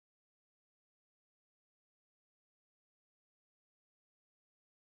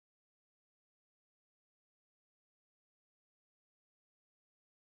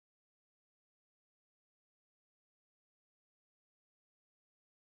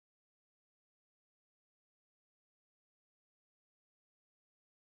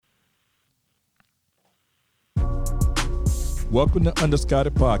Welcome to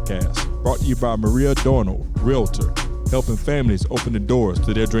Undiscarded Podcast, brought to you by Maria Dornell, Realtor, helping families open the doors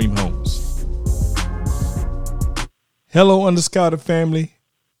to their dream homes. Hello, Undiscarded family.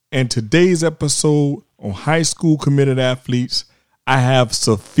 In today's episode on high school committed athletes, I have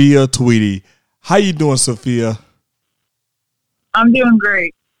Sofia Tweedie. How you doing, Sofia? I'm doing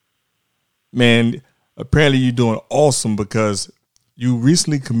great. Man, apparently you're doing awesome because you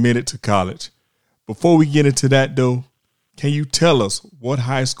recently committed to college. Before we get into that, though, can you tell us what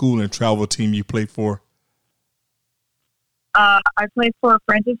high school and travel team you play for? I played for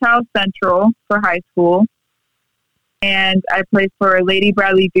Francis Howell Central for high school, and I played for Lady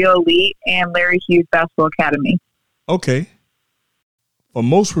Bradley Beal Elite and Larry Hughes Basketball Academy. Okay. For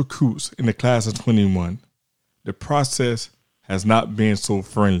most recruits in the class of 21, the process has not been so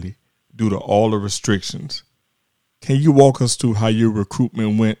friendly due to all the restrictions. Can you walk us through how your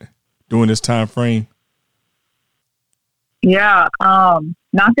recruitment went during this time frame? Yeah,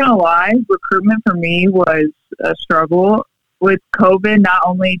 not gonna lie, recruitment for me was a struggle with COVID, not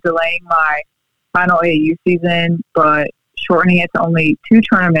only delaying my final AAU season, but shortening it to only 2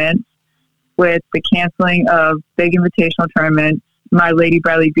 tournaments with the canceling of big invitational tournaments. My Lady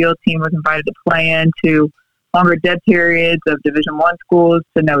Bradley Beal team was invited to play into longer dead periods of Division I schools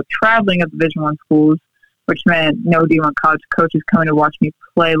to no traveling of Division I schools, which meant no D1 college coaches coming to watch me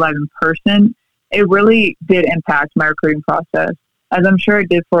play live in person. It really did impact my recruiting process, as I'm sure it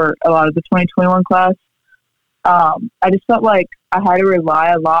did for a lot of the 2021 class. I just felt like I had to rely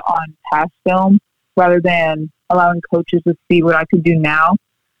a lot on past film rather than allowing coaches to see what I could do now,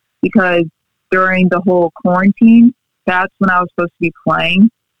 because during the whole quarantine, that's when I was supposed to be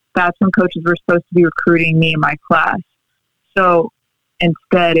playing. That's when coaches were supposed to be recruiting me in my class. So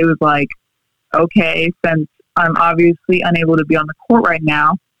instead, it was like, okay, since I'm obviously unable to be on the court right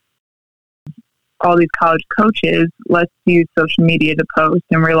now, all these college coaches, let's use social media to post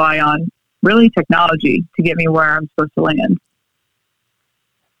and rely on really technology to get me where I'm supposed to land.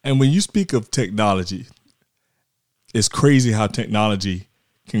 And when you speak of technology, it's crazy how technology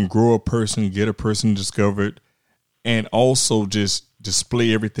can grow a person, get a person discovered, and also just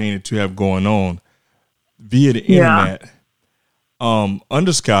display everything that you have going on via the internet.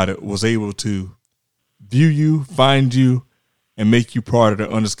 Undiscarded was able to view you, find you, and make you part of the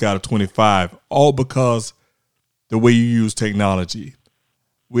Undiscarded 25, all because the way you use technology.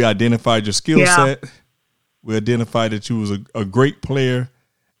 We identified your skill set. We identified that you was a great player,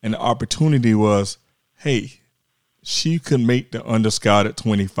 and the opportunity was, hey, she could make the Undiscarded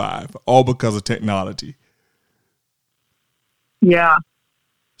 25, all because of technology. Yeah.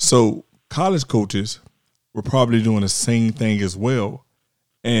 So college coaches were probably doing the same thing as well.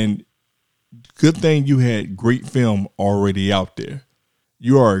 And good thing you had great film already out there.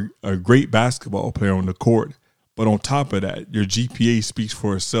 You are a great basketball player on the court. But on top of that, your GPA speaks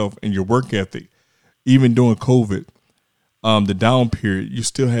for itself, and your work ethic. Even during COVID, the down period, you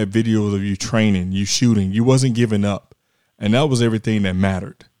still had videos of you training, you shooting. You wasn't giving up. And that was everything that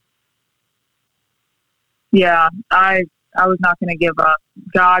mattered. Yeah, I was not going to give up.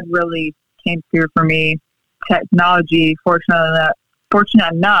 God really came through for me. Technology, fortunate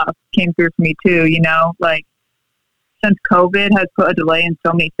enough, came through for me too. You know, like, since COVID has put a delay in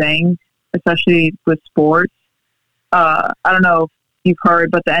so many things, especially with sports. I don't know if you've heard,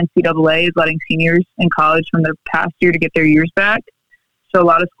 but the NCAA is letting seniors in college from their past year to get their years back. So a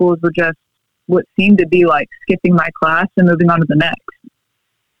lot of schools were just what seemed to be like skipping my class and moving on to the next.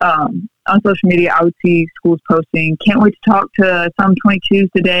 On social media, I would see schools posting, can't wait to talk to some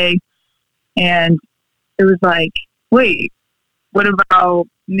 22s today. And it was like, wait, what about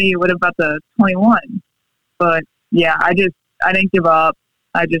me? What about the 21? But yeah, I didn't give up.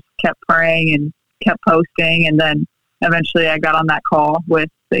 I just kept praying and kept posting. And then eventually I got on that call with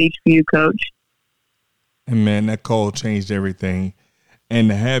the HBU coach. And man, that call changed everything. And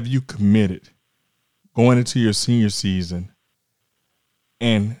to have you committed going into your senior season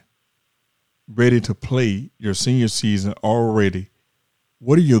and ready to play your senior season already,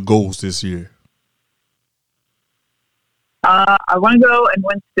 what are your goals this year? I want to go and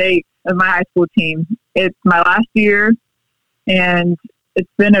win state of my high school team. It's my last year, and it's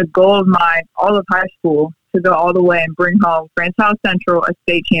been a goal of mine all of high school to go all the way and bring home Francis Howell Central a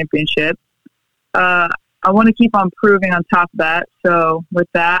state championship. I want to keep on improving on top of that. So with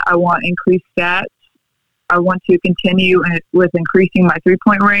that, I want increased stats. I want to continue with increasing my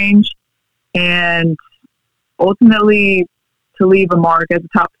three-point range, and ultimately to leave a mark as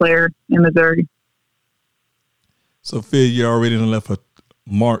a top player in Missouri. Sophia, you already done left a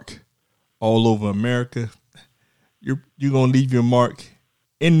mark all over America. You're going to leave your mark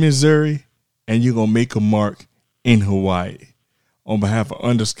in Missouri, and you're going to make a mark in Hawaii. on behalf of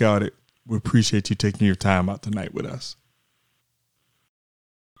Underscouted, we appreciate you taking your time out tonight with us.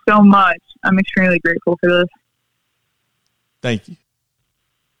 So much. I'm extremely grateful for this. Thank you.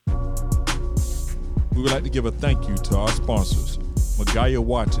 We would like to give a thank you to our sponsors, Magaya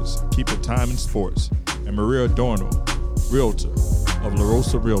Watches, Keep It Time in Sports, and Maria Adorno, Realtor of La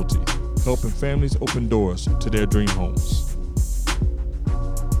Rosa Realty, helping families open doors to their dream homes.